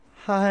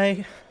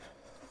Hi,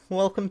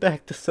 welcome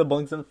back to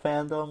Siblings and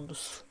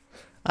Fandoms.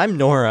 I'm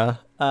Nora.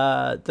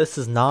 This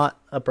is not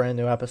a brand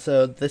new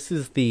episode. This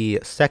is the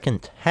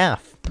second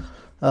half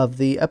of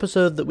the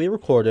episode that we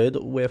recorded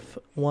with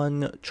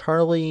one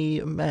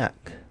Charlie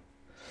Mack.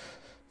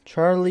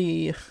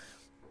 Charlie,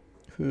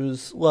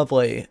 who's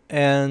lovely,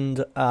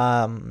 and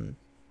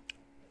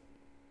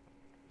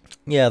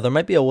yeah, there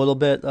might be a little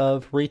bit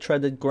of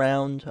retreaded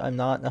ground. I'm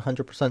not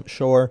 100%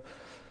 sure.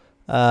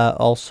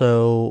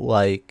 Also,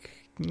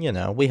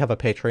 we have a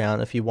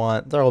Patreon if you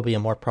want. There will be a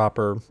more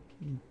proper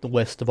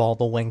list of all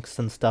the links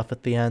and stuff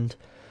at the end.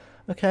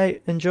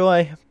 Okay,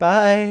 enjoy.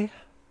 Bye.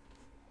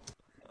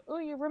 Oh,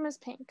 your room is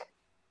pink.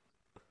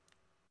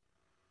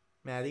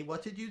 Maddie,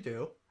 what did you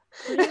do?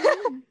 What do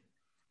you mean?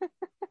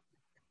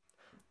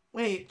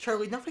 Wait,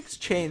 Charlie, nothing's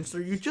changed.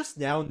 Are you just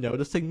now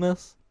noticing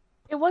this?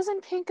 It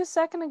wasn't pink a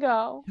second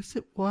ago. Yes,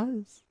 it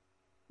was.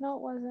 No,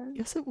 it wasn't.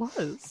 Yes, it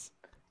was.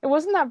 It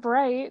wasn't that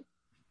bright.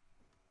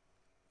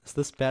 Is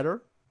this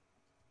better?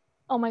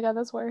 Oh my god,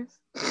 that's worse.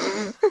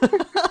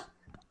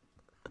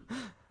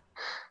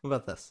 What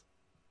about this?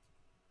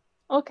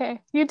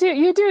 Okay, you do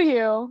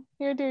you.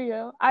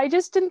 I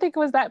just didn't think it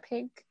was that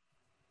pink.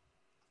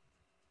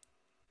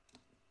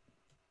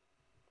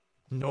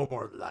 No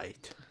more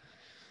light.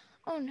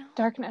 Oh no.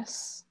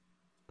 Darkness.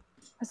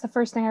 That's the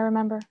first thing I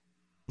remember.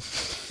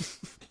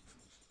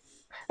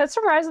 That's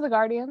from Rise of the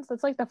Guardians.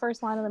 That's like the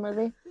first line of the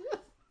movie.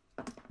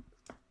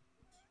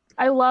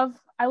 I love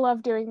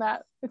doing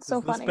that. It's so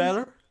Is this funny.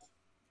 better?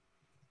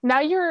 Now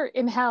you're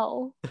in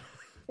hell.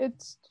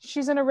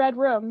 She's in a red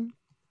room.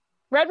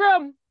 Red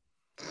room.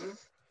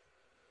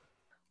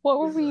 What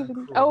were we even?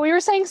 Cool. Oh, we were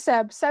saying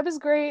Seb. Seb is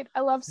great.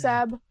 I love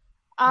Seb.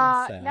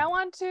 Seb. Now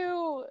on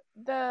to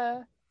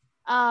the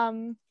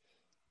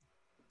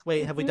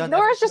Wait, have we done?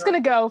 Nora's just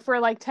gonna go for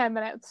like 10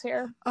 minutes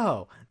here.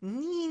 Oh,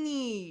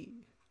 Nini.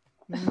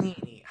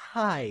 Nini,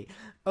 hi.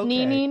 Okay.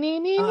 Nee, nee, nee,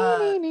 nee, Uh,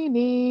 nee, nee,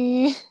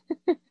 nee.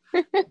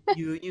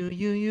 You.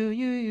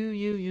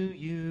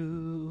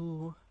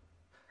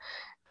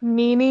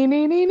 Nee, nee,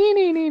 nee, nee, nee,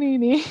 nee, nee, nee,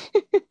 nee.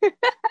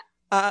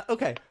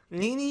 Okay.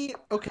 Nini,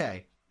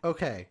 okay.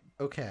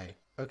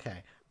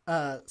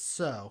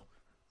 So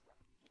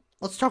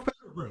let's talk about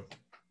the room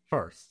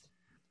first.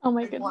 Oh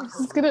my goodness.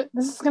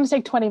 This is gonna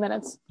take 20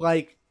 minutes.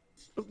 Like,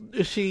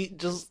 she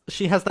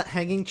has that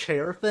hanging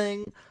chair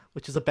thing,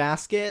 which is a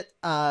basket.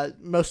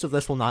 Most of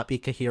this will not be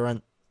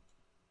coherent.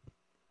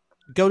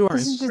 Go to our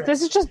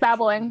This is just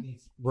babbling.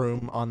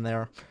 room on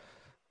there.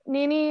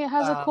 Nini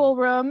has a cool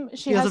room.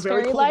 She has a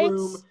very fairy cool lights.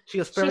 room. She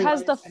has She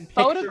has the lights and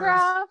pictures.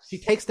 photographs. She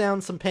takes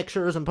down some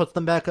pictures and puts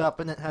them back up,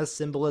 and it has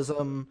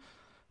symbolism.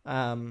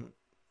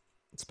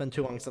 It's been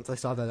too long since I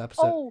saw that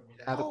episode Oh, for me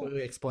to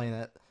adequately explain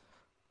it.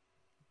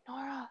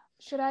 Nora,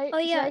 should I? Oh should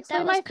I yeah, explain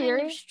that was my theory?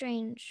 kind of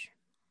strange.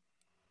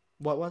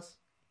 What was?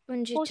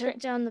 When she Oh, took shit.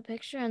 down the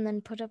picture and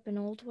then put up an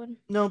old one.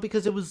 No,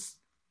 because it was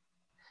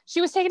She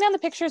was taking down the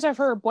pictures of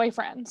her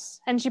boyfriends,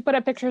 and she put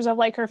up pictures of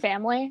like her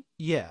family.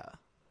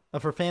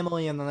 of her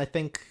family, and then I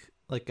think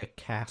like a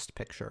cast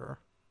picture.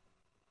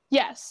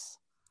 Yes.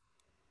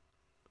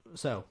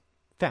 So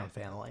found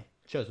family,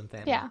 chosen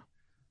family. Yeah.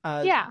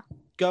 Uh, Yeah.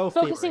 Go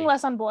Focusing theory.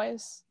 less on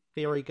boys.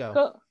 Theory. Go.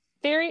 Go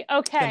theory.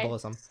 Okay.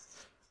 Symbolism.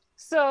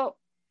 So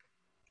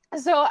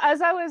as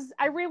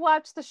I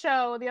rewatched the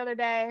show the other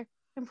day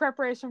in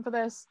preparation for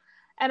this,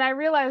 and I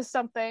realized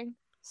something.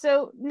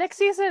 So next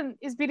season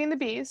is Beating the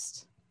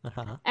Beast,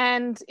 Uh-huh.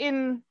 and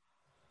in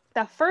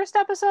the first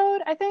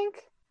episode, I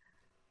think,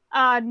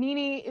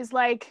 Nini is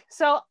like,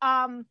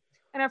 in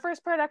our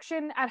first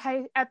production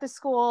at the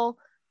school,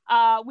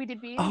 we did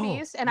Beating the Oh,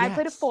 Beast, and I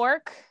played a yes.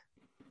 fork,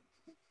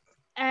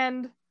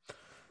 and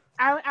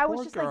I was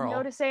Poor just girl. like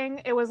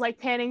noticing it was like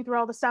panning through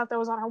all the stuff that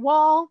was on her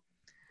wall,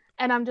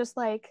 and I'm just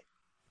like,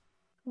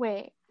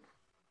 wait,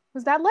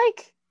 was that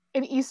like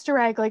an Easter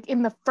egg like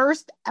in the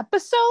first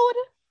episode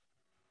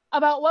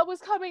about what was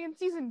coming in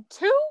season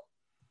 2?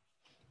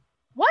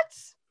 What?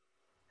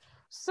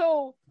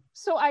 So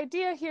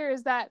idea here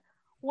is that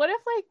what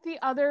if like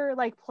the other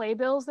like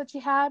playbills that she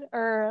had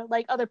or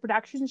like other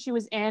productions she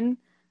was in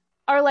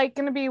are like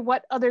going to be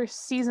what other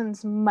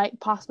seasons might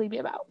possibly be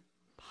about?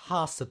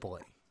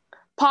 Possibly.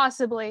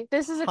 Possibly.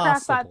 This is a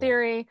crackpot Possibly.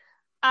 theory.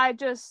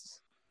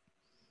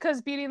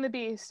 Because Beating the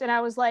Beast, and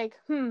I was like,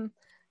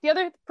 The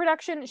other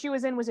production she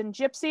was in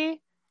Gypsy,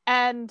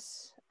 and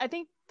I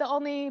think the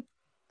only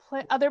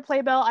other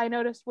playbill I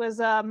noticed was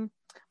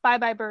Bye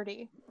Bye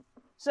Birdie.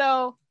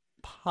 So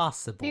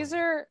Possibly. these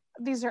are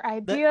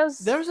ideas.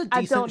 There's a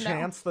I decent don't know.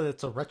 chance that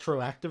it's a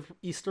retroactive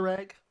Easter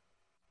egg.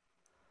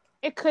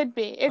 It could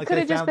be. It Like could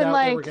they have just found been out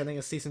they like, were getting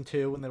a season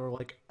 2, and they were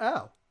like,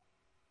 "Oh,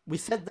 we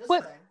said this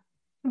But- thing."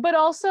 but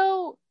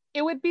also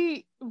it would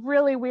be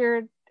really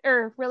weird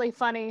or really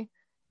funny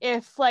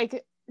if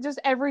like just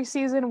every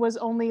season was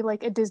only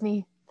like a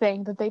Disney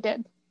thing that they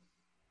did.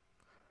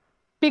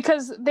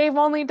 Because they've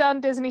only done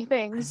Disney I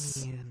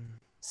things mean,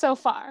 so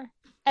far,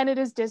 and it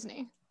is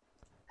Disney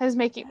that is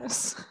making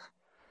this.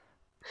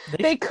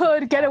 They should do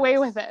could get away Cats.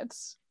 with it,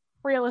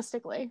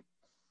 realistically.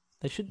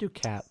 They should do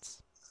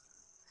Cats.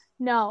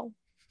 No.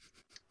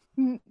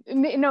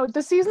 No,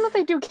 the season that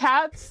they do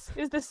cats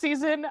is the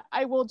season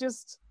I will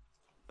just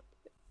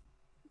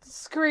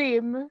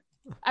scream.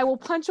 I will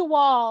punch a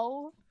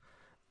wall.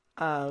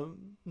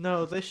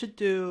 No, they should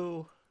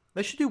do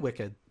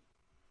Wicked.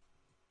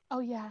 Oh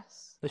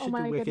yes. They Oh should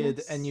do my Wicked,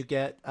 goodness. and you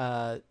get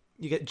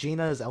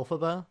Gina as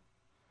Elphaba,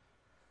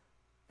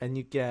 and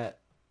you get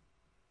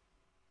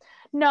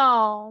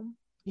No,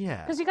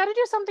 yeah. because you got to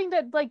do something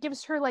that like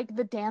gives her like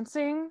the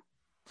dancing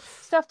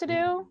stuff to do.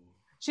 Ooh.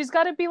 She's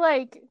got to be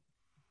like,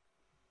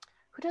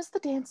 who does the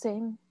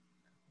dancing?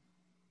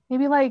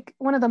 Maybe like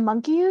one of the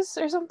monkeys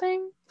or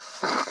something.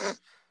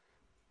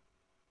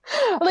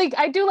 Like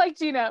I do like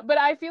Gina, but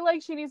I feel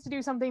like she needs to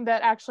do something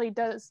that actually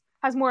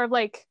has more of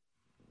like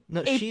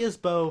No, a- she is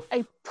both.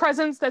 a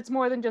presence that's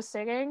more than just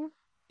singing.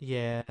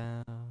 Yeah.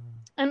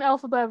 And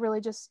Elphaba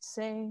really just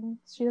sings.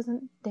 She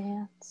doesn't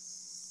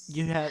dance.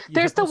 have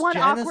There's the Miss one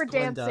Jan as awkward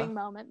Glinda. dancing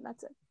moment.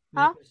 That's it. You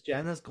have Huh? Miss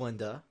Jan as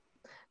Glinda.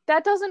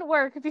 That doesn't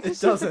work because It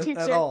she's a doesn't teacher.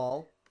 at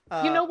all.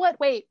 You know what?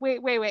 Wait.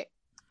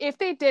 If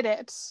they did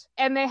it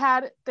and they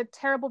had the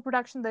terrible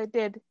production they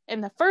did in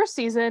the first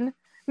season,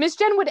 Miss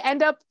Jen would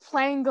end up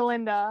playing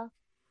Galinda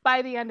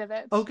by the end of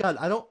it. Oh god,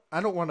 I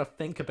don't want to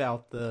think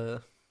about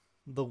the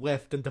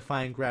lift and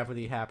defying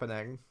gravity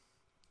happening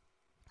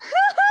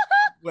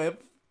with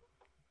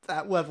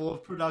that level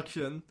of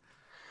production.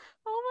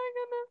 Oh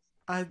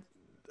my goodness.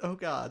 Oh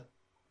god.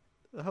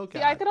 Oh god.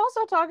 Yeah, I could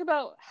also talk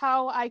about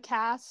how I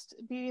cast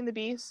Beauty and the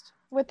Beast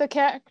with the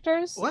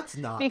characters. Let's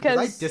not, Because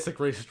I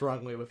disagree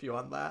strongly with you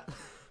on that.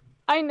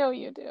 I know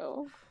you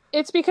do.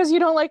 It's because you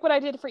don't like what I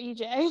did for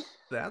EJ.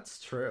 That's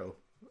true.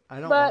 I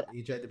don't But want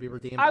EJ to be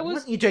redeemed. I I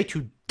was- want EJ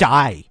to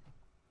die.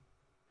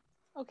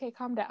 Okay,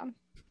 calm down.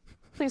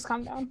 Please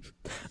calm down.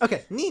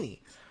 Okay,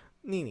 Nini.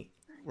 We're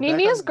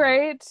Nini back is on-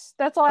 great.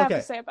 That's all I have Okay,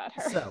 to say about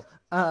her. So,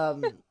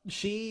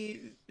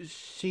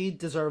 she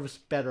deserves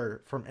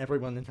better from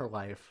everyone in her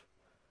life.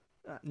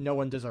 No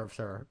one deserves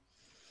her.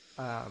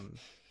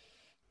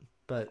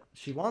 But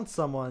she wants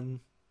someone,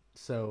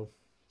 so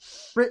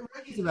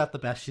Ricky's about the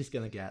best she's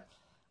gonna get.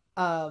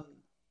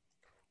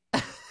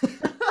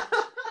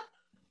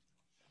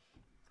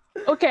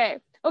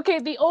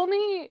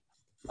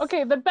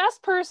 Okay, the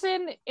best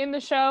person in the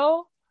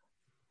show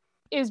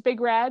is Big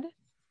Red.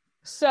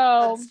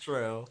 So, That's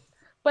true.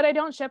 but I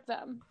don't ship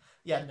them.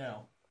 Yeah,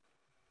 no.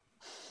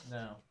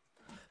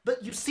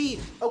 But you see,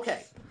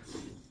 okay.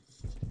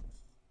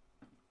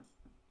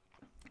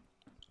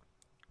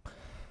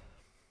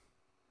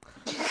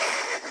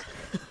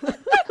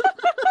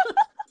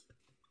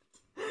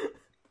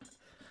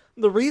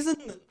 The reason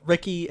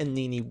Ricky and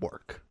Nini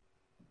work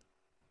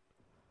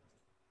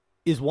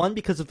is one,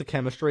 because of the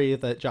chemistry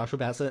that Joshua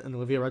Bassett and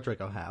Olivia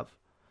Rodrigo have,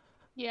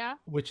 Yeah.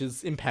 which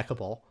is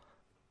impeccable.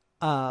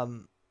 They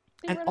And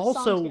wrote a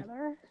also- song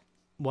together.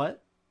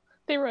 What?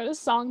 They wrote a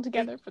song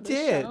together for the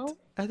show.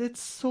 And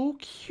it's so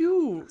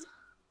cute.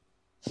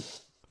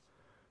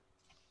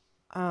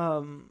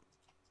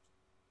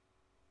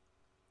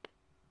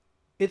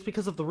 It's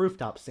because of the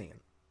rooftop scene.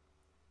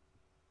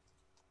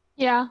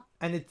 Yeah.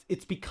 And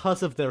it's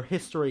because of their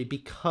history,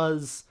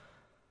 because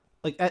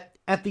like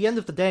at the end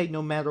of the day,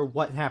 no matter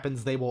what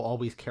happens, they will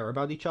always care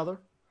about each other.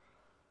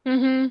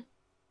 Mm-hmm.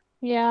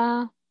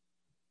 Yeah.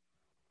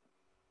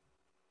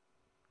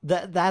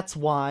 That's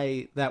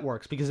why that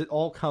works, because it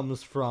all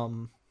comes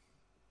from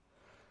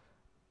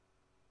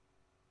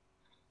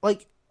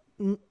like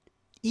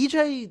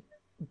EJ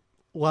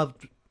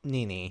loved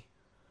Nini,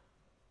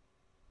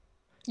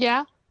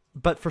 Yeah.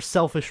 but for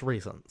selfish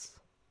reasons.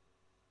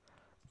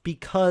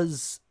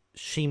 Because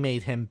she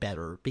made him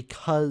better,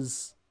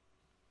 because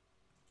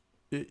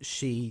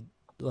she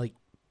like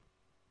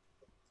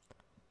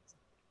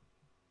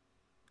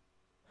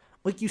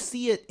you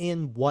see it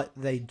in what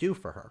they do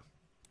for her.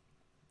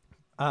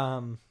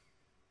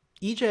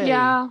 EJ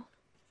Yeah.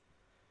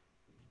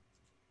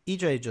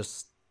 EJ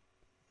just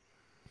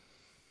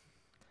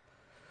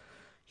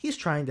he's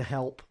trying to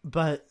help,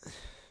 but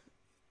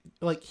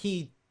like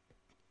he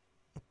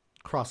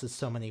crosses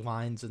so many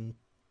lines and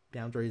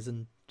boundaries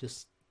and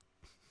just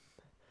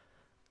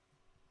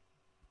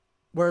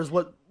whereas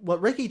what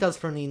Ricky does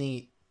for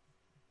Nini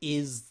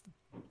is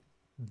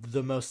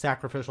the most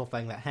sacrificial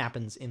thing that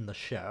happens in the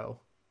show,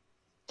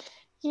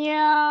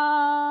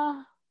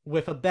 Yeah.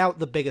 with about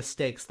the biggest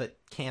stakes that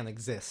can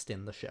exist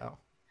in the show.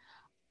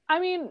 I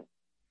mean,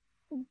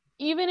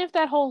 even if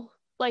that whole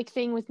like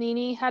thing with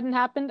Nini hadn't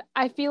happened,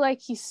 I feel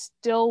like he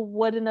still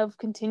wouldn't have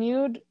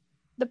continued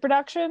the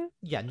production.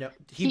 Yeah, no,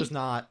 he was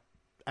not.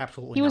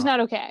 Absolutely, He was not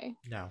okay.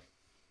 No.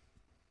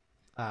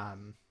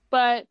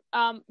 But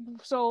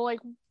so like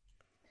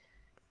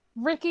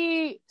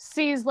Ricky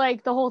sees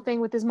like the whole thing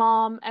with his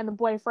mom and the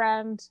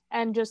boyfriend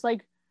and just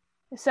like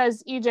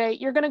says, EJ,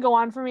 you're gonna go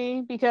on for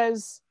me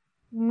because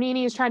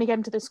Nini is trying to get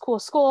into this cool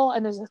school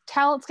and there's a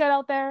talent scout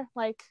out there.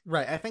 Like,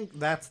 Right, I think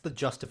that's the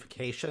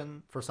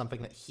justification for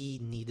something that he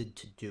needed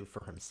to do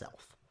for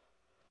himself.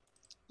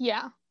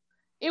 yeah.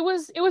 It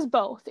was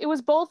both. It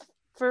was both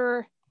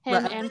for him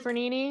Right, I and think- for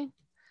Nini.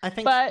 I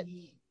think But-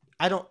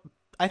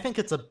 I I think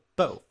it's a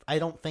both. I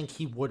don't think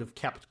he would have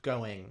kept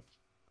going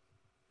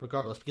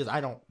regardless, because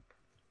I don't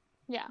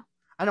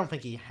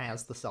think he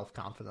has the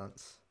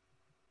self-confidence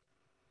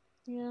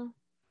Yeah.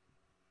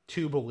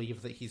 to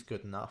believe that he's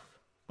good enough,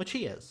 which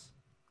he is.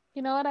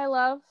 You know what I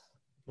love?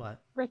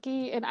 What?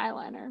 Ricky and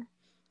eyeliner.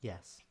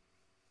 Yes.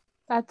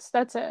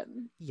 That's it.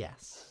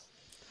 Yes.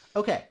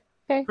 Okay.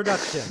 Okay.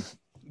 Production.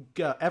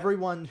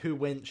 Everyone who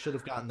went should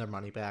have gotten their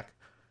money back.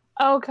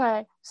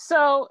 Okay.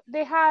 So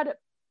they had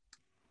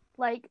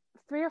like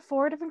 3 or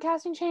 4 different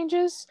casting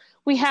changes.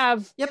 We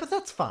have Yeah, but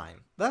that's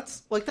fine.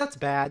 That's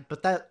bad,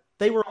 but that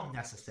they were all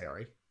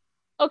necessary.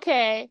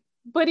 okay,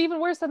 but even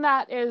worse than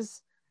that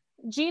is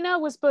Gina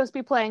was supposed to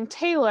be playing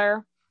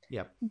Taylor.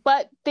 Yep.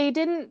 But they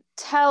didn't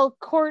tell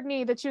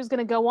Courtney that she was going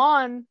to go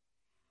on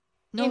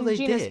in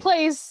Gina's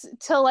place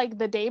till like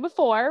the day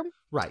before.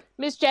 Right.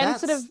 Miss Jen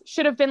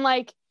should have been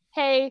like,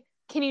 "Hey,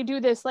 can you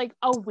do this like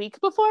a week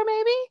before,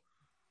 maybe?"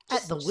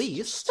 At the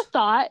least.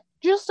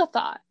 Just a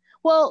thought.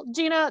 Well,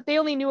 Gina, they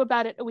only knew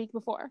about it a week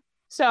before,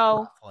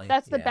 so roughly,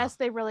 that's the best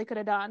they really could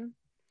have done.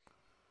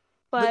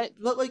 But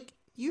like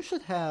you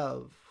should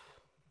have.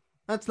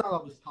 That's not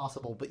always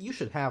possible, but you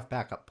should have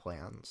backup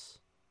plans.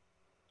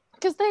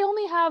 Because they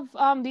only have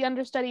the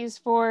understudies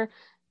for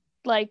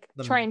like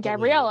Troy and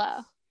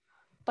Gabriella,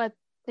 but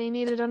they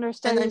needed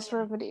understudies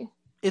for everybody.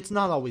 It's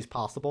not always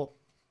possible.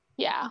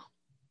 Yeah.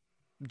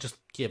 Just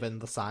given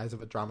the size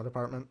of a drama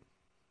department.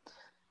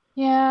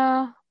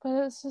 Yeah,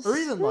 but it's just... Or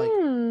even like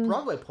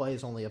Broadway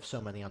plays only have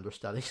so many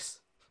understudies.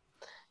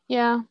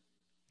 Yeah.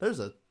 There's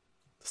a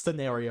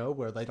scenario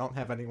where they don't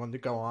have anyone to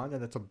go on,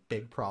 and it's a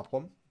big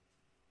problem.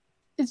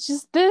 It's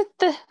just the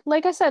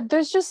like I said,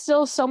 there's just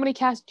still so many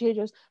cast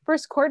changes.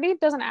 First, Courtney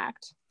doesn't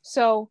act,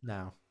 so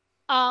no.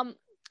 I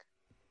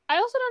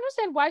also don't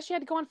understand why she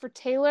had to go on for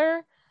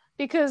Taylor,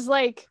 because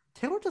like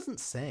Taylor doesn't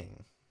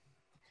sing.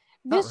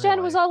 Miss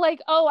Jen was all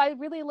like, "Oh, I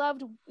really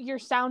loved your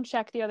sound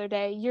check the other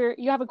day.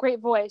 You have a great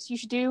voice. You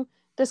should do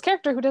this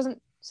character who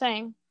doesn't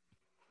sing."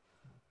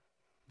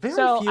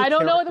 So I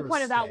don't know what the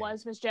point of that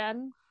was, Miss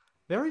Jen.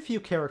 Very few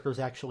characters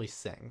actually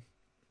sing.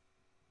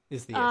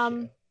 Is the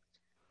issue.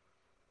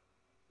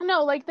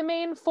 No, like the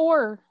main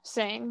 4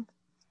 sing,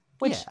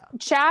 which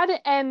Chad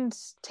and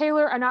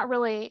Taylor are not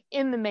really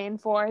in the main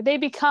 4. They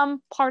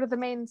become part of the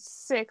main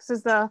 6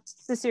 as the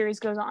series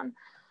goes on.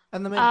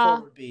 And the main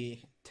 4 would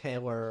be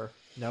Taylor,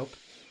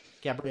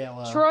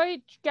 Gabriella,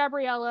 Troy,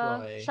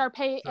 Gabriella,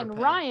 Sharpay, and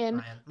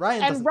Ryan.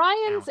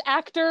 Ryan's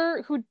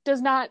actor who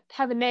does not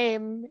have a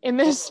name in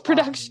this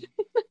production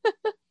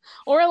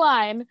or a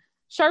line.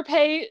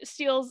 Sharpay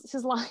steals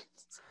his lines.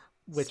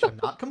 Which I'm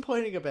not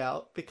complaining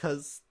about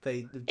because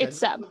it's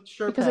Seb.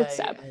 Because it's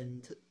Seb.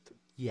 And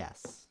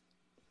yes.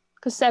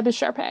 Because Seb is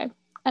Sharpay.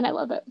 And I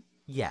love it.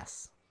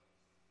 Yes.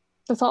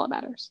 That's all that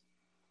matters.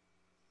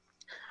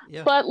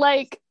 Yeah. But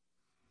like,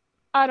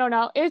 I don't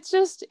know. It's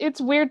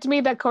weird to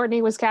me that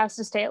Courtney was cast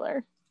as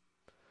Taylor.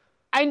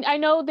 I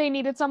know they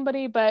needed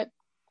somebody, but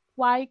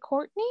why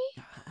Courtney?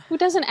 Who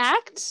doesn't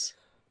act?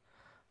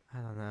 I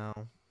don't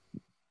know.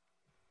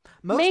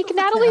 Make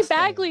Natalie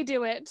Bagley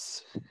do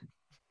it.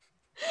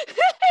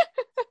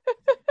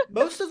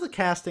 Most of the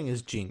casting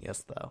is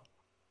genius, though.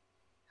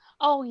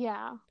 Oh,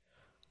 yeah.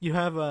 You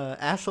have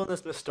Ashlyn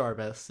as Miss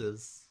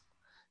Starbus.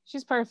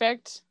 She's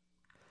perfect.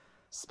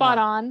 Spot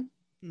on.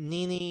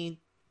 Nene,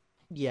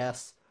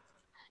 yes.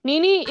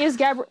 Nene is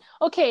Gabrielle.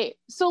 Okay,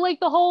 so like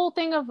the whole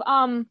thing of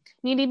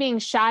Nene being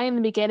shy in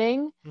the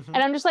beginning,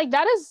 and I'm just like,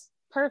 that is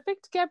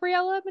perfect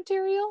Gabriella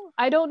material.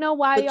 I don't know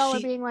why y'all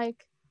are being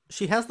like...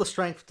 She has the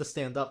strength to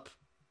stand up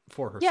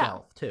for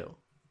herself, too.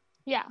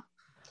 Yeah.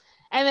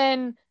 And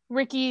then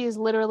Ricky is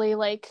literally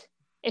like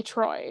a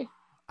Troy.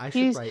 I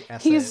should write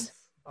essays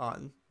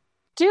on...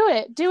 Do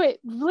it.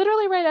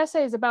 Literally write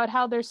essays about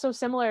how they're so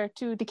similar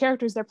to the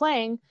characters they're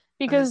playing.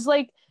 Because,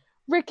 like,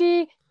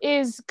 Ricky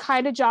is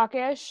kind of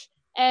jockish,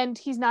 and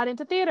he's not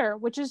into theater,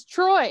 which is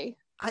Troy.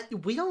 I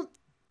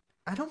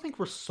don't think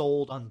we're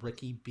sold on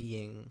Ricky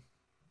being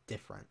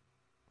different.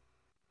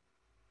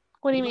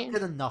 What do you mean? We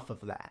don't get enough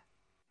of that.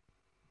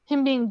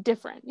 Him being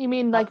different? You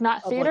mean, like,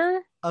 not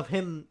theater? Of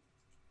him...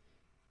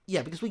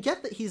 Yeah, because we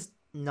get that he's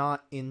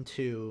not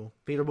into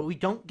theater, but we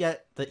don't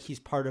get that he's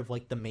part of,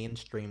 like, the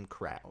mainstream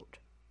crowd.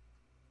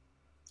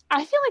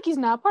 I feel like he's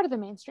not part of the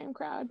mainstream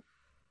crowd.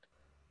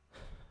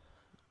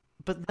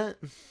 But then...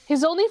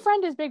 His only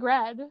friend is Big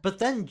Red. But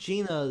then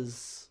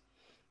Gina's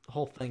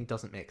whole thing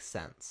doesn't make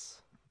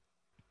sense.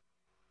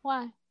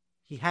 Why?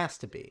 He has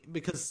to be,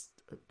 because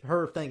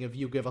her thing of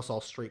you give us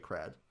all street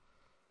cred.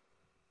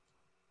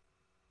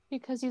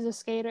 Because he's a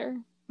skater.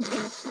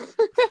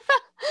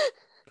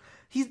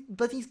 He's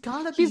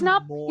gotta be he's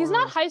not more... He's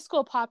not high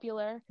school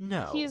popular.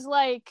 No. He's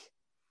like...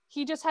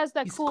 He just has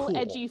that cool,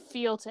 edgy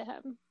feel to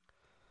him.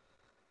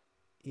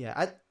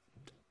 Yeah,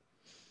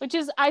 Which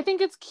is, I think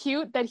it's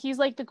cute that he's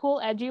like the cool,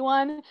 edgy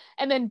one,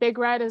 and then Big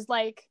Red is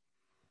like...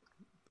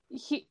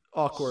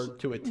 awkward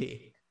to a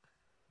T.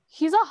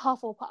 He's a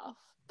Hufflepuff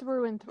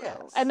through and through.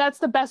 Yes. And that's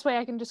the best way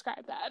I can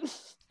describe that.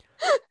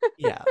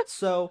 Yeah,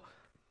 so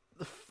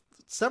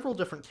several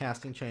different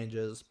casting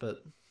changes,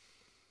 but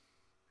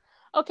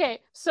Okay,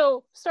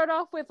 so start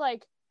off with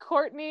like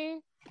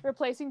Courtney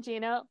replacing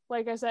Gina.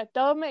 Like I said,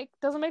 doesn't make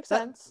that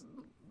sense.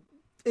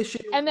 issue.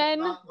 And then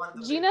not one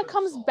that they Gina could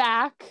comes solve.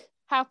 back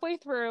halfway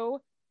through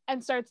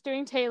and starts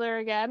doing Taylor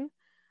again.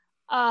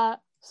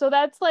 So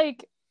that's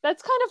kind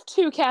of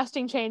 2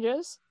 casting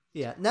changes.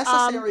 Yeah,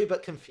 necessary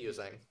but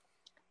confusing.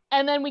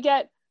 And then we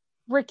get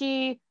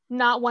Ricky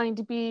not wanting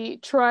to be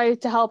Troy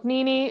to help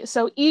Nene.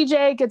 So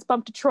EJ gets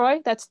bumped to Troy.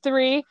 That's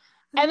 3.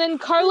 And then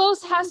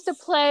Carlos has to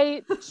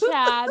play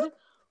Chad,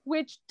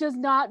 which does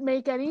not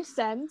make any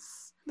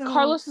sense. No.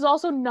 Carlos is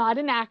also not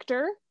an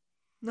actor.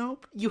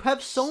 Nope. You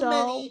have so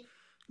many.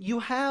 You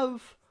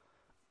have.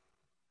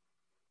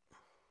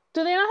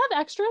 Do they not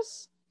have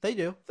extras? They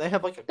do. They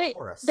have like a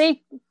chorus.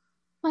 They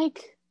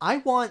like. I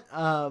want.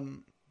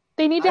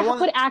 They need to I want-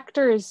 put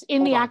actors in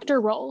Hold the on. actor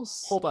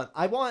roles. Hold on.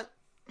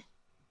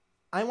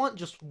 I want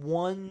just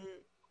one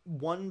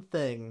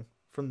thing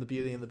from the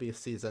Beauty and the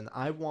Beast season.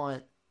 I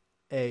want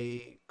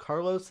a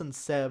Carlos and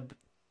Seb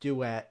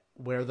duet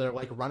where they're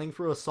like running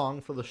through a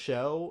song for the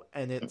show,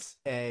 and it's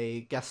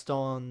a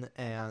Gaston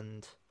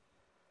and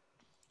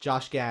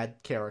Josh Gad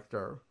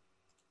character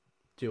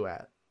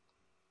duet.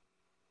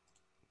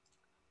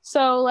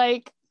 So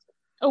like,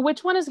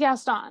 which one is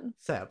Gaston?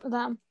 Seb.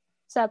 Them.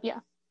 Seb, yeah.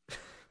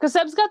 Because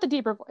Seb's got the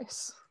deeper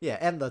voice. Yeah,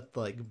 and the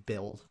like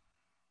build.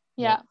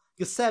 Yeah.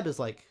 Because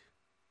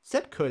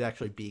Seb could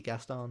actually be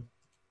Gaston.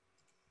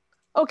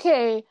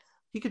 Okay,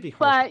 He could be harsh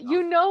but enough.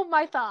 you know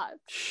my thoughts.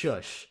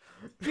 Shush.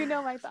 You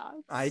know my thoughts.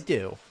 I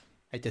do.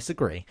 I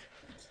disagree.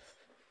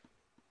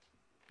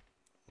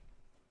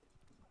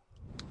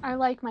 I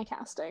like my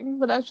casting,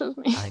 but that's just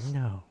me. I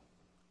know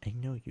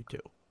you do.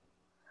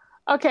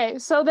 Okay,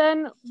 so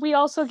then we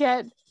also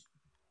get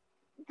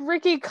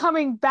Ricky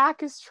coming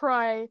back as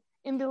Troy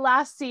in the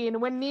last scene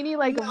when Nene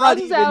like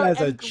runs out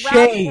and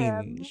grabs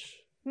him.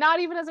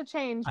 Not even as a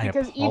change,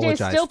 because EJ is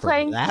still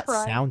playing that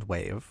Troy. sound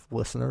wave,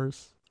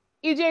 listeners.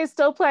 EJ is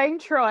still playing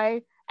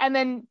Troy, and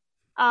then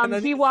then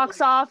he he walks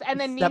like, off, and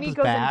then steps Nene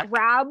goes back. and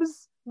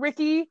grabs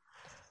Ricky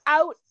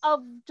out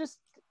of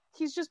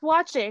he's just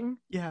watching.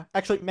 Yeah.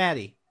 Actually,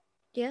 Maddie,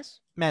 Yes.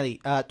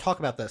 talk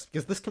about this,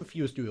 because this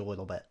confused you a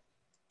little bit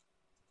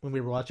when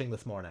we were watching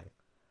this morning.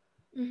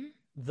 Mm-hmm.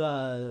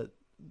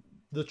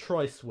 The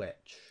Troy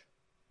switch.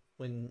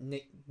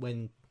 When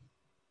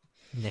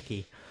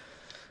Nikki.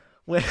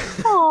 When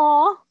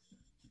Aww.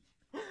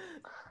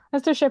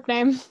 That's their ship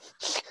name.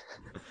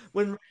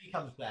 when Ricky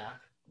comes back,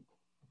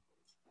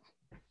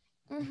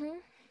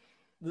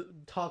 Mm-hmm.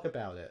 talk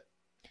about it.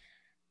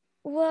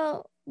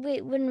 Well,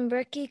 wait, when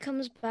Ricky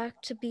comes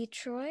back to be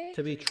Troy?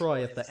 To be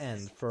Troy at the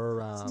end for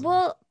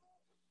Well,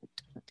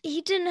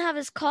 he didn't have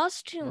his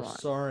costume for on.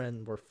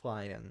 Soren, we're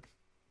flying.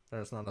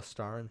 There's not a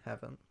star in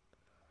heaven.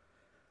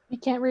 You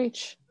can't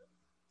reach.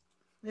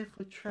 If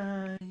we're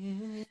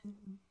trying,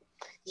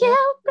 Yeah,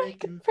 we're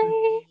breaking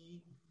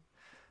free.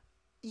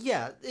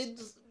 Yeah,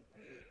 it's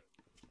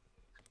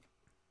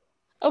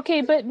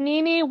Okay, but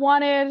Nene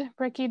wanted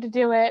Ricky to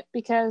do it she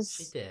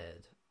because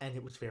did, and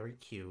it was very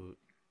cute.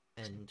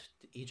 And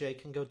EJ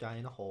can go die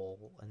in a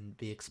hole and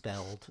be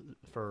expelled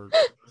for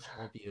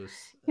sexual abuse.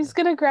 he's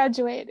gonna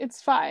graduate.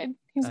 It's fine.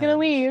 He's gonna And,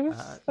 leave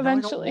no,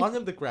 eventually. I don't want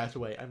him to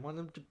graduate. I want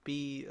him to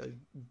be.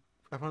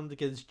 I want him to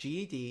get his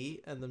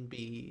GED and then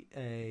be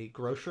a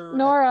grocer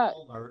Nora. at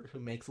Walmart who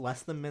makes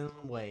less than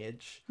minimum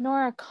wage.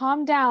 Nora,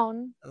 calm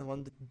down. And I want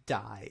him to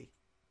die.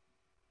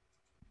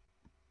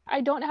 I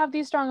don't have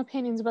these strong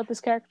opinions about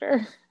this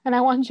character, and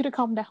I want you to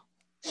calm down.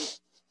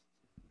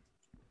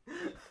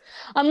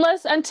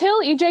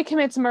 Until EJ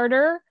commits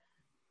murder,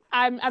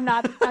 I'm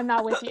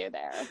not with you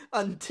there.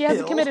 Until He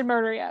hasn't committed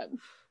murder yet.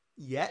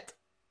 yet.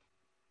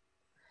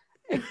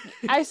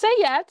 I say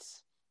yet.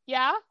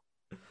 Yeah,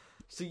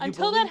 So you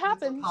Until believe that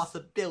there's a happens.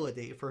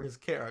 possibility for his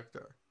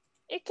character.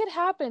 it could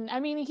happen. I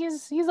mean,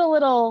 he's a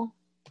little,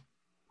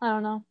 I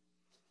don't know.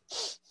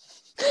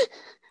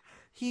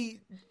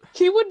 He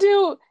He would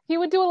do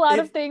a lot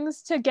of If-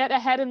 things to get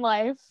ahead in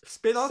life.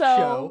 spin-off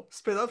So-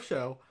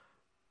 show.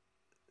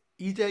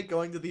 EJ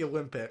going to the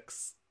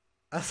Olympics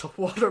as a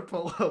water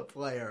polo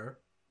player,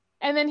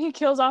 And then he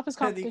kills off his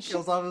and he competition.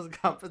 kills off his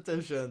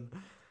competition.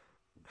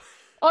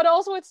 Oh, and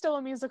also it's still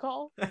a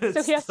musical. And So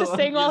it's he has to still a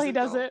sing while he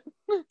does musical.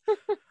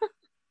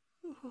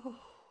 it.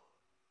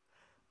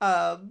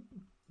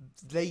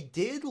 They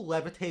did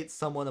levitate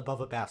someone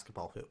above a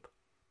basketball hoop.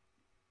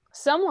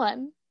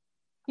 Someone.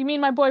 You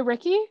mean my boy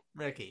Ricky?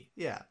 Ricky,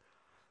 yeah.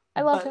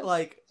 I love but, him.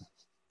 like,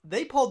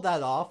 they pulled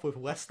that off with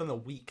less than a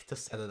week to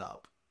set it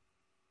up.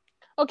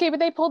 Okay, but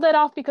they pulled that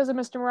off because of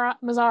Mr.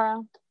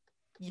 Mazzara.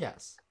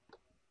 Yes.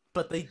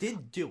 But they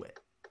did do it.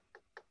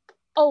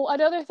 Oh,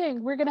 another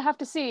thing we're gonna have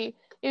to see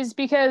is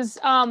because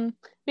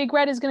Big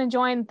Red is gonna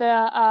join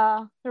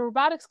the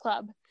robotics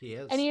club. He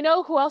is. And you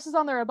know who else is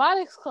on the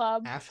robotics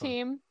club Ashlyn.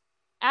 team?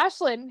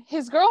 Ashlyn,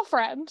 his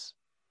girlfriend.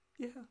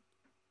 Yeah.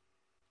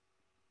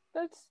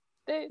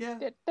 They're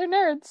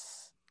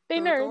nerds. They're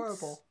nerds.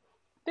 adorable.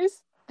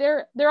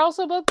 They're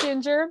also both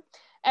ginger,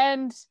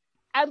 and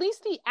at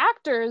least the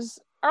actors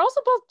are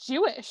also both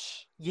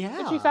Jewish, Yeah.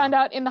 which we found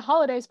out in the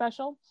holiday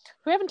special.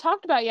 We haven't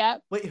talked about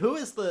yet. Wait, who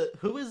is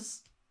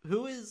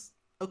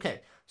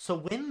okay, so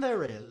when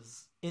there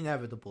is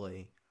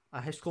inevitably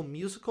a High School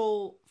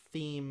Musical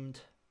themed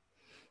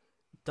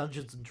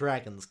Dungeons and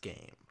Dragons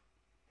game.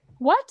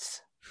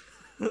 What?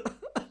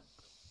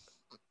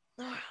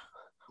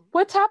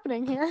 What's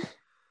happening here?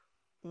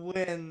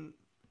 When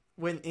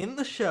in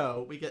the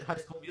show we get High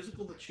School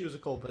Musical the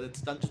Choosical, but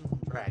it's Dungeons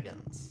and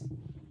Dragons.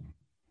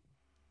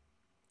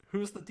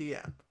 Who's the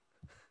DM?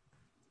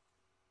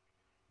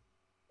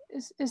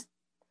 Is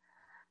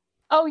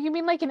Oh, you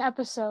mean like an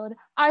episode?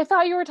 I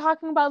thought you were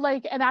talking about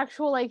like an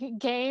actual like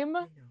game,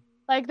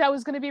 like that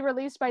was going to be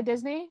released by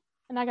Disney,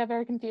 and I got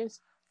very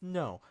confused.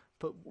 No,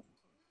 but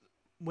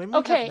when we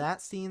have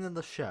that scene in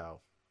the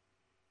show,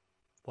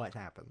 what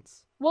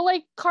happens? Well,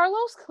 like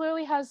Carlos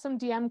clearly has some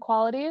DM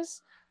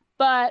qualities,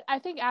 but I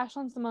think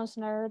Ashlyn's the most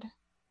nerd.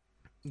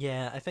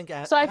 Yeah, I think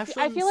so. I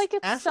feel like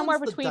it's Ashlyn's somewhere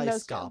between the Dice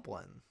those two.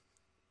 Goblin.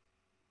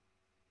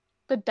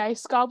 The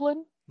Dice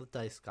Goblin. The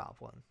Dice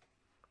Goblin.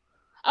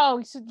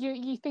 Oh, so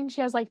you think she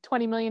has like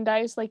 20 million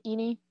dice, like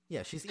Eni?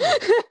 Yeah, she's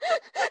Eni.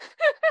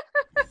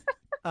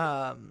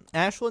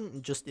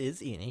 Ashlyn just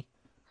is Eni.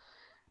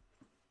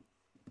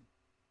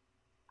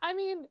 I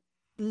mean,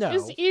 no.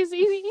 Is Eni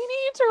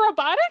into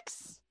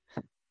robotics?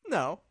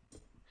 No.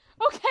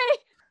 Okay.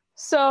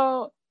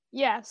 So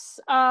yes,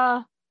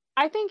 I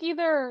think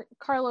either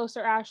Carlos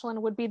or Ashlyn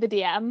would be the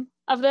DM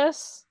of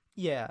this.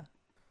 Yeah.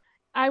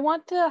 I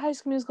want the High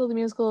School Musical, the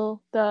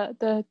musical,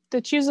 the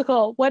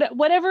Choosical,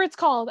 whatever it's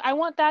called. I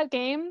want that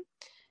game,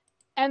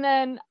 and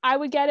then I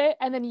would get it,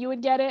 and then you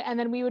would get it, and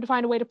then we would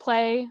find a way to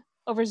play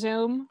over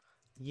Zoom.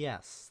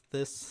 Yes,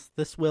 this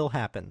will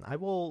happen. I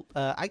will.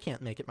 I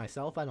can't make it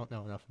myself. I don't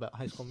know enough about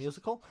High School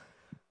Musical.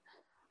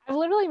 I've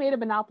literally made a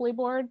Monopoly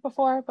board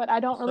before, but I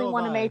don't really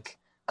want to make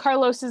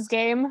Carlos's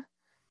game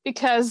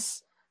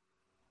because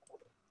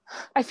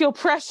I feel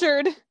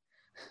pressured.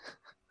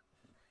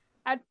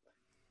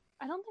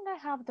 I don't think I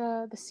have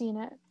the Scene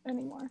It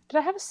anymore. Did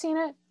I have a Scene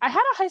It? I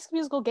had a High School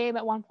Musical game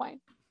at one point.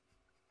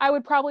 I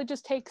would probably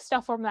just take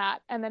stuff from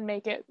that and then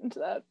make it into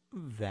that.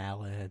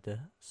 Valid.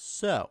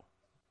 So.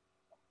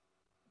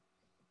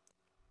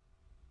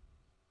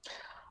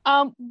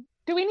 Do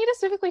we need to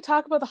specifically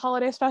talk about the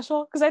holiday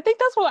special? Because I think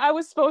that's what I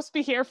was supposed to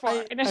be here for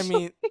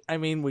initially. I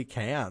mean, we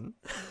can.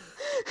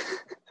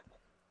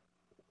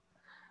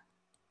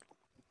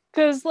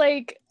 Because,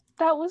 like,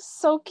 that was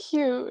so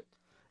cute.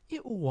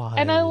 It was.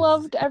 And I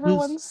loved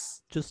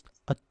everyone's... just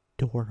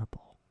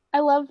adorable. I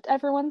loved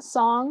everyone's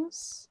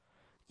songs.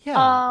 Yeah.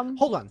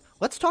 Hold on.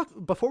 Let's talk...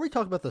 Before we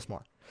talk about this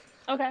more.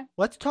 Okay.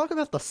 Let's talk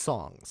about the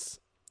songs.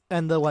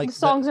 And the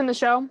songs in the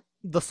show?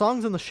 The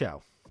songs in the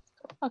show.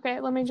 Okay,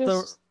 let me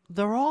just...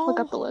 They're all...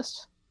 Look up the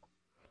list.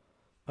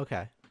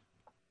 Okay.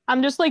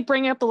 I'm just, like,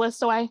 bringing up the list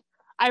so I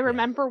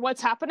remember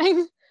what's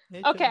happening.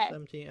 Okay.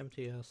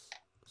 MTS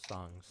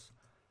songs.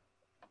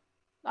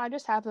 I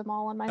just have them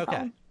all on my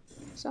phone.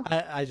 So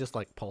I just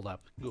like pulled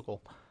up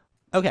Google.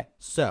 Okay,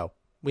 so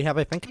we have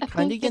I think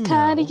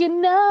Kinda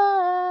You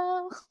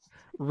Know,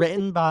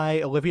 written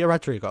by Olivia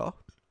Rodrigo.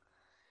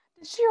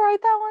 Did she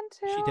write that one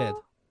too? She did.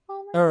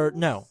 Oh or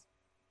no,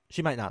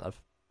 she might not have.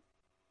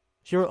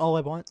 She wrote All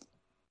I Want.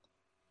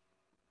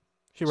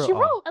 She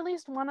wrote at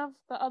least one of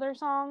the other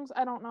songs.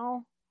 I don't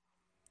know.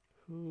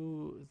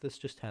 This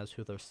just has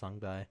who they're sung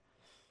by.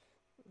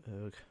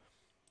 Ugh.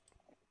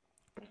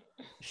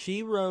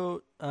 She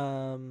wrote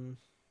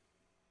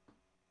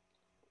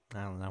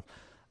I don't know.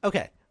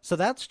 Okay, so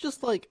that's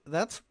just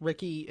that's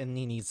Ricky and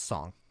Nini's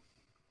song.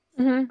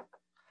 Mm-hmm.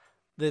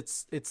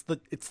 It's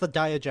the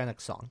diegetic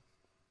song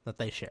that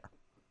they share.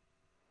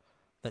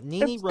 That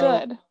Nini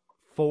wrote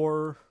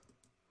for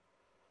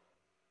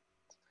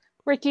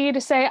Ricky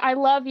to say I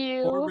love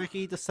you. For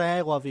Ricky to say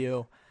I love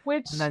you.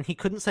 And then he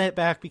couldn't say it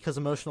back because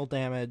emotional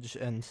damage,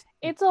 and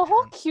it's a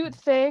whole cute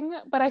thing,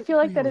 but I feel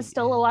like that is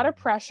still a lot of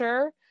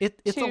pressure.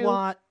 It's a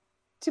lot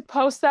to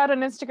post that on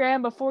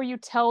Instagram before you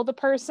tell the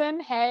person,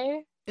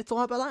 hey. It's a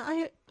lot, but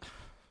I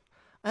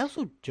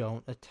also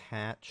don't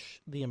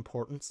attach the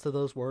importance to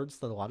those words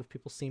that a lot of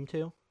people seem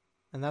to,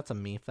 and that's a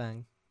me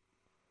thing.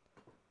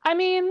 I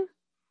mean,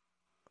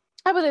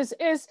 how about this?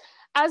 Is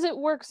as it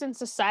works in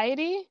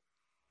society.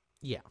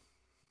 Yeah.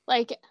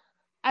 Like,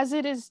 as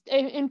it is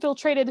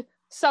infiltrated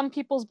some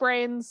people's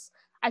brains,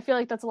 I feel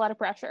like that's a lot of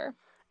pressure.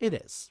 It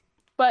is.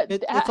 But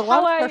it's a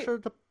lot of pressure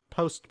to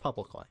post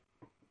publicly.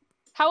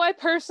 How I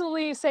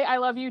personally say I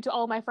love you to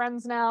all my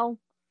friends now,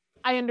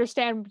 I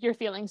understand your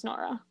feelings,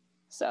 Nora.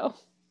 So.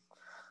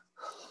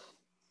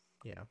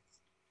 Yeah.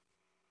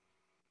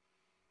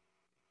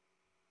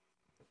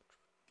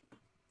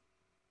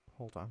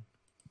 Hold on.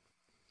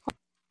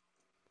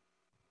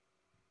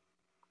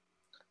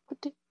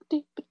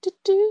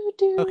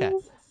 Okay.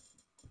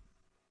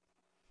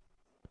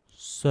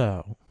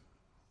 So,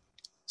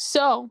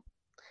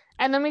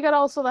 and then we got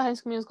also the High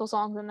School Musical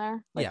songs in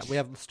there. Yeah, we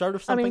have the start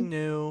of something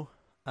new.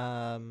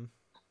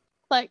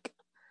 Like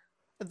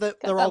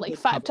they're all like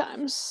 5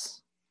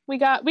 times. We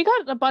got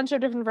a bunch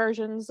of different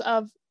versions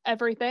of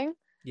everything.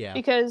 Yeah.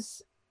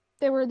 because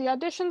there were the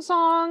audition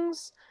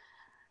songs,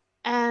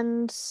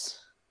 and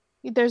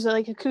there's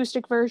like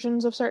acoustic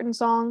versions of certain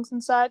songs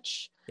and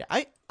such. Yeah,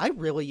 I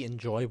really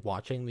enjoy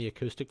watching the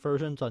acoustic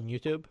versions on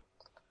YouTube.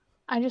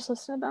 I just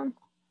listen to them.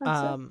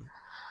 That's it.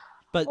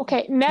 But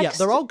Okay, yeah, next.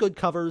 they're all good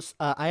covers.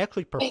 I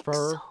actually big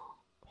prefer. song.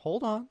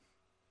 Hold on.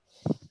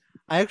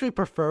 I actually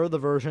prefer the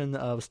version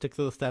of "Stick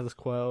to the Status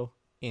Quo"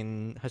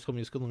 in High School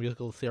Musical, the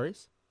musical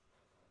series.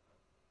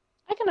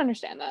 I can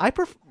understand that. I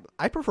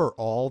prefer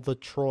all the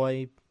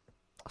Troy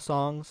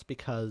songs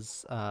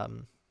because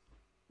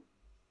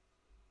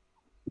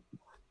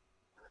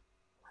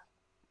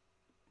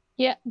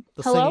Yeah.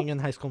 the Hello? singing in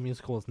High School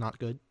Musical is not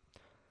good.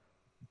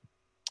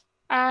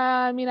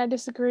 I mean, I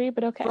disagree,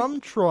 but okay.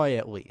 From Troy,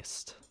 at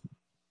least.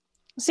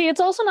 See, it's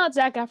also not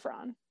Zac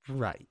Efron.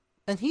 Right.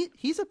 And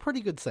he's a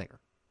pretty good singer.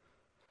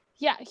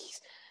 Yeah.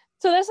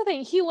 So that's the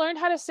thing. He learned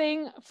how to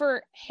sing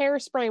for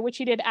Hairspray, which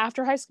he did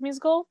after High School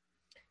Musical,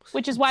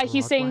 which is why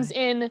he sings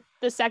in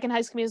the second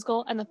High School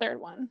Musical and the third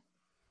one.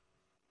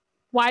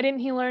 Why didn't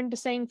he learn to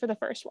sing for the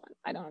first one?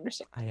 I don't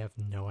understand. I have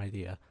no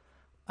idea.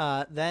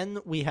 Then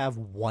we have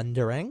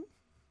Wondering.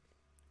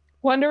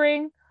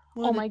 Wondering.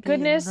 Would Oh it my be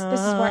goodness, this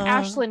is where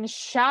enough? Ashlyn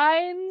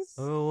shines.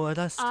 Oh, would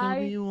I still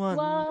be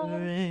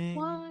wondering?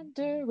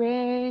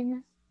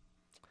 Wondering.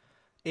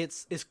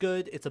 It's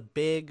good. It's a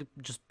big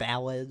just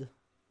ballad.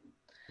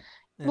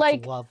 It's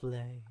Like,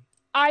 lovely.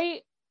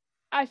 I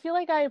feel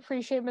like I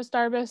appreciate Miss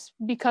Darbus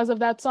because of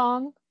that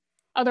song.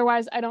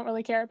 Otherwise, I don't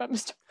really care about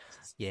Miss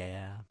Darbus.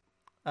 Yeah.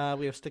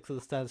 We have Stick to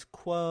the Status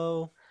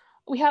Quo.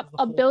 We have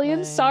The A whole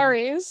Billion thing.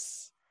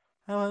 Sorries,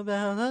 How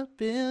about a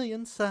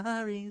billion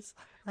sorries?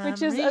 which I'm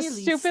is a really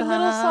stupid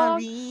little song.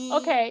 sorry.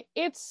 Okay,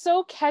 it's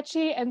so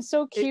catchy and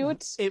so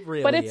cute, It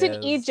really but it's is.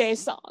 an EJ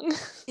song.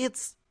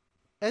 It's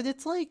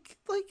like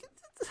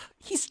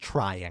he's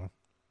trying.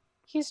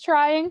 He's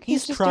trying.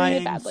 He's just trying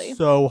doing it badly.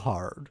 so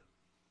hard.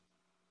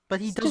 But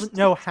he It's doesn't just-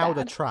 know it's how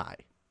to bad. try.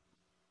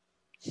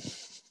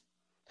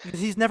 Because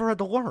he's never had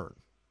to learn.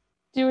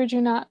 Do or do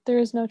not. There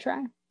is no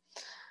try.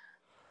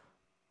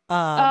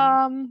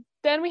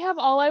 Then we have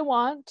All I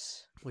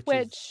Want, which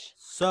which is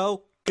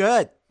so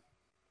good.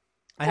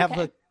 I have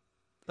okay.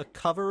 a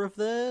cover of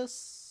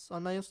this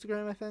on my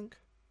Instagram, I think.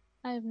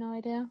 I have no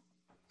idea.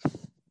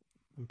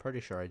 I'm pretty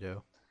sure I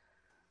do.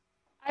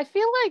 I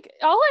feel like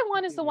All I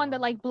Want is the one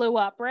that like blew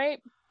up,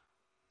 right?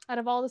 Out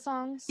of all the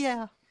songs.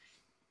 Yeah.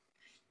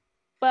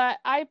 But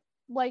I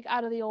like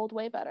Out of the Old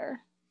way better.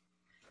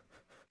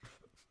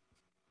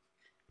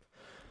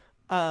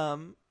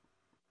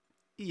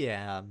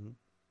 Yeah.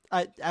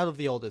 Out of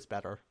the Old is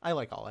better. I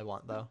like All I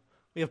Want though.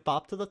 We have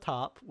Bop to the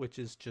Top, which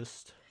is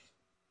just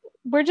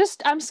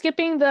I'm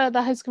skipping the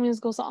High School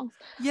Musical songs.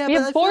 yeah. We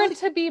but have Born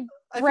to Be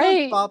I feel like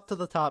Brave. Bop to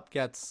the Top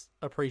gets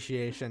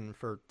appreciation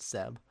for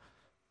Seb,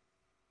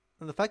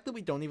 and the fact that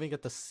we don't even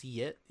get to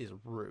see it is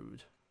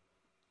rude.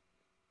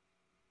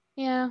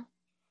 Yeah.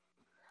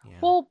 Yeah.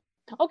 Well,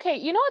 okay,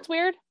 you know what's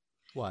weird?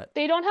 What?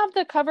 They don't have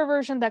the cover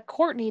version that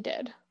Courtney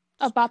did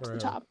of It's Bop to the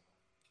true. Top.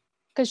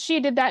 Because she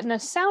did that in a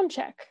sound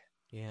check.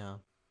 Yeah.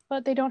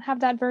 But they don't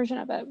have that version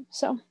of it.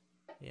 So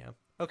Yeah.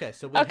 Okay,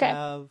 so we Okay.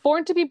 have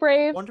Born to Be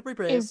Brave Born to Be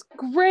Brave. is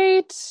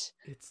great.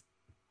 It's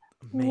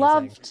amazing.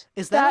 Loved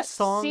Is that a that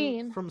song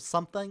scene. from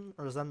something,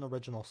 or is that an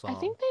original song? I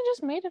think they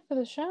just made it for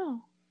the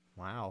show.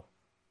 Wow.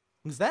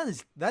 Because that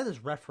is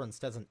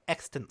referenced as an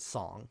extant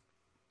song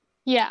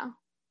Yeah.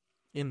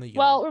 in the universe.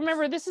 Well,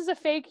 remember, this is a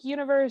fake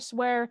universe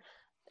where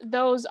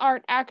those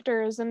aren't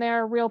actors and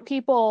they're real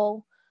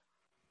people.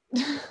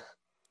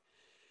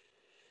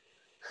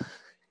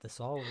 This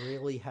all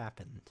really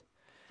happened.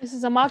 This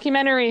is a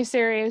mockumentary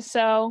series,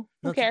 so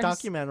who No, it's a cares?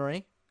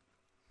 documentary.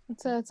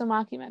 It's a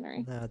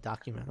mockumentary.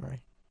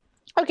 Documentary.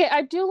 Okay,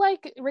 I do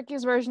like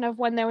Ricky's version of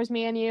When There Was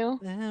Me and You.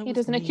 There He was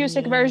does an me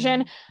acoustic and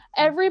version.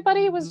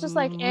 Everybody was just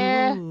like,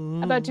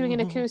 about doing an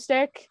you.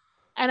 acoustic.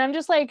 And I'm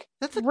just like,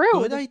 That's a rude.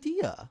 good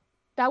idea.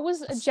 That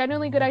was a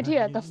genuinely good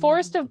idea. The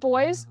Forest of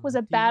Boys was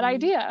a bad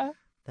idea.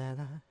 That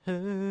I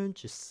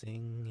heard you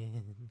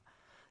singing.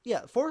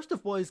 Yeah, Forest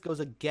of Boys goes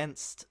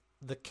against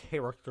the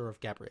character of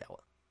Gabriella.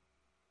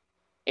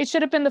 It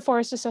should have been the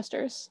Forest of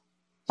Sisters.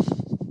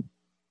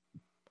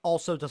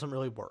 Also doesn't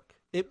really work.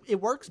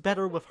 It works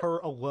better with her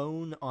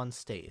alone on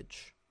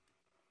stage.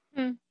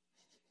 Hmm.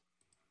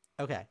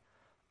 Okay.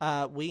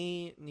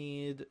 We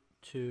need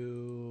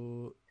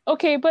to...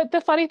 Okay, but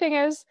the funny thing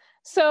is,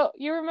 so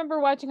you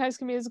remember watching High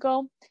School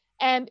Musical,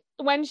 and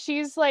when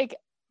she's like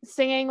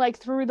singing like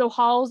through the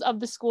halls of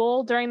the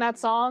school during that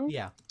song,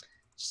 Yeah.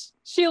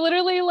 she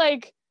literally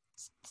like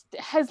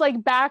has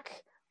like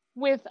back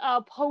with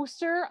a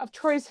poster of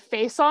Troy's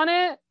face on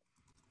it.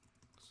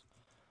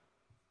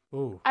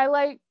 Ooh.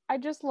 I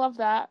just love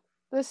that.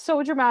 This is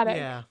so dramatic.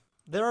 Yeah.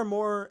 There are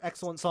more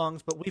excellent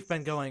songs, but we've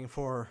been going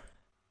for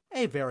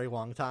a very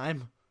long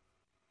time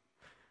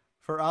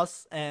for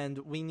us, and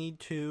we need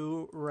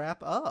to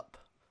wrap up,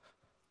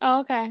 Oh,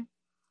 okay.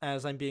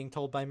 as I'm being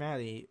told by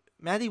Maddie.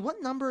 Maddie,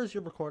 what number is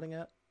your recording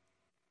at?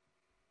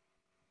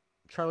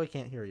 Charlie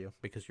can't hear you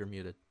because you're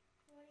muted.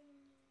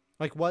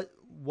 Like,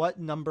 what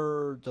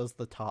number does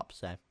the top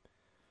say?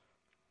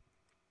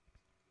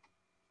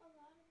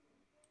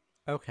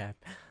 Okay.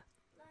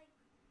 Like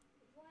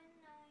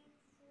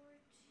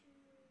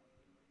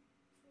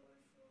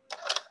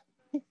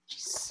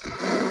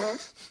 194244.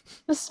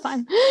 This is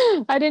fine.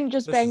 I didn't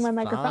just This bang is my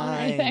microphone or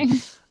fine.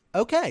 anything.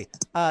 Okay.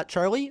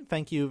 Charlie,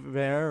 thank you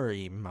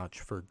very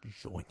much for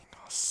joining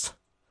us.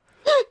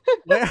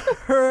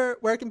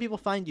 Where can people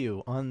find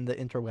you on the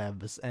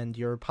interwebs and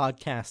your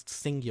podcast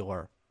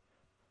Singular?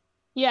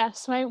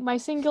 Yes, my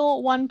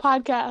single one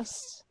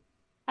podcast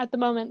at the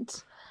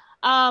moment.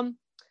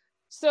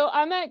 So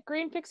I'm at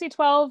Green Pixie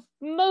 12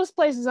 most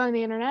places on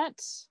the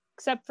internet,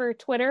 except for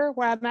Twitter,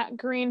 where I'm at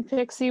Green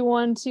Pixie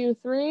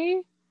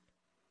 123.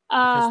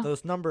 Because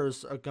those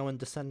numbers are going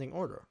descending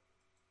order.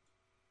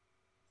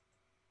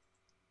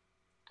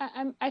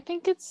 I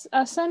think it's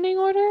ascending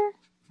order.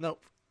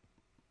 Nope.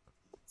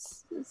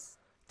 It's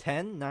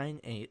 10, 9,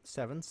 8,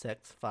 7,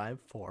 6, 5,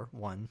 4,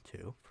 1,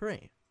 2,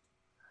 3.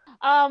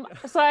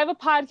 So I have a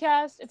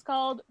podcast. It's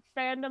called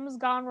Fandom's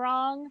Gone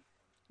Wrong.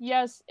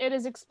 Yes, it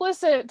is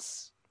explicit.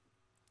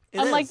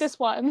 Unlike this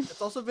one.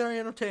 It's also very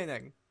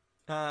entertaining.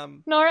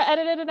 Nora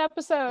edited an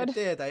episode. It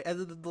did. I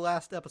edited the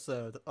last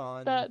episode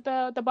on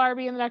the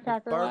Barbie and the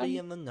Nutcracker Barbie one.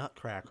 and the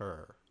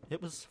Nutcracker. It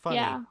was funny.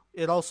 Yeah.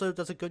 It also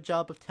does a good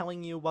job of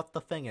telling you what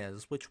the thing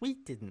is, which we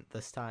didn't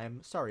this time.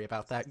 Sorry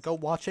about that. Go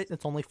watch it.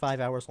 It's only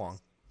 5 hours long.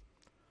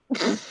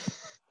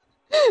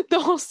 The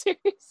whole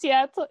series,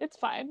 yeah, it's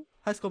fine.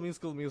 High School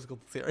Musical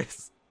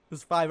series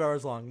is 5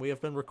 hours long. We have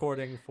been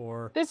recording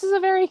for This is a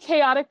very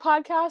chaotic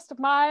podcast.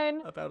 Mine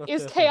about a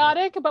is fifth of it.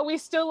 chaotic, but we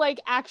still like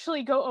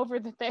actually go over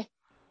the thing.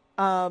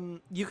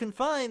 You can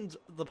find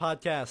the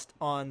podcast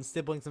on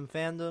Siblings and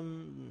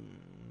Fandom.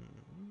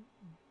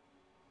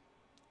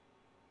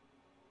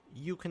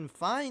 You can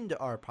find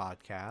our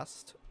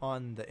podcast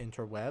on the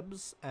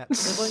interwebs at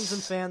Siblings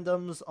and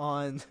Fandoms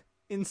on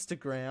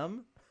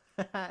Instagram.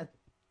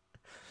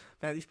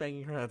 Maddie's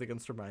banging her head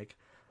against her mic.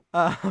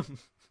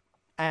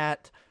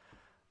 At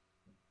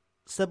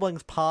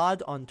Siblings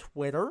Pod on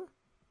Twitter.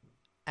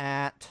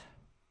 At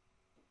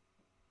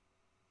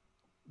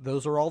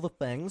those are all the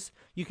things.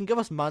 You can give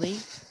us money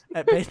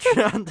at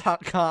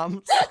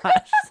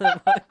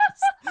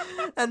patreon.com/siblings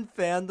and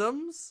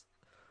fandoms.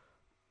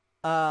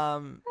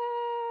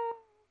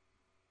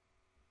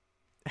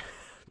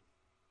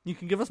 You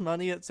can give us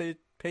money at, say,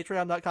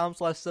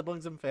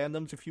 patreon.com/siblings and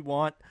fandoms if you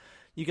want.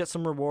 You get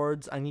some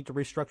rewards. I need to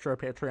restructure our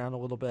Patreon a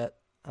little bit.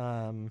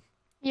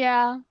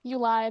 Yeah, you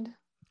lied.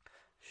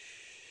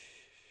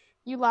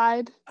 You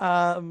lied.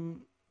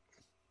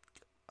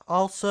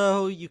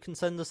 Also, you can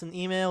send us an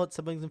email at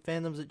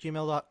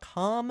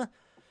siblingsandfandoms@gmail.com.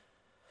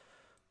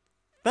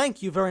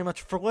 Thank you very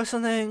much for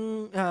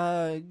listening.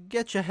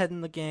 Get your head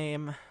in the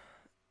game.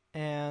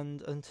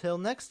 And until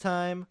next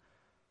time,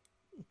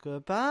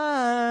 goodbye.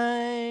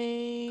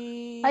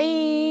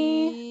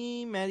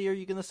 Bye. Maddie, are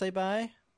you going to say bye?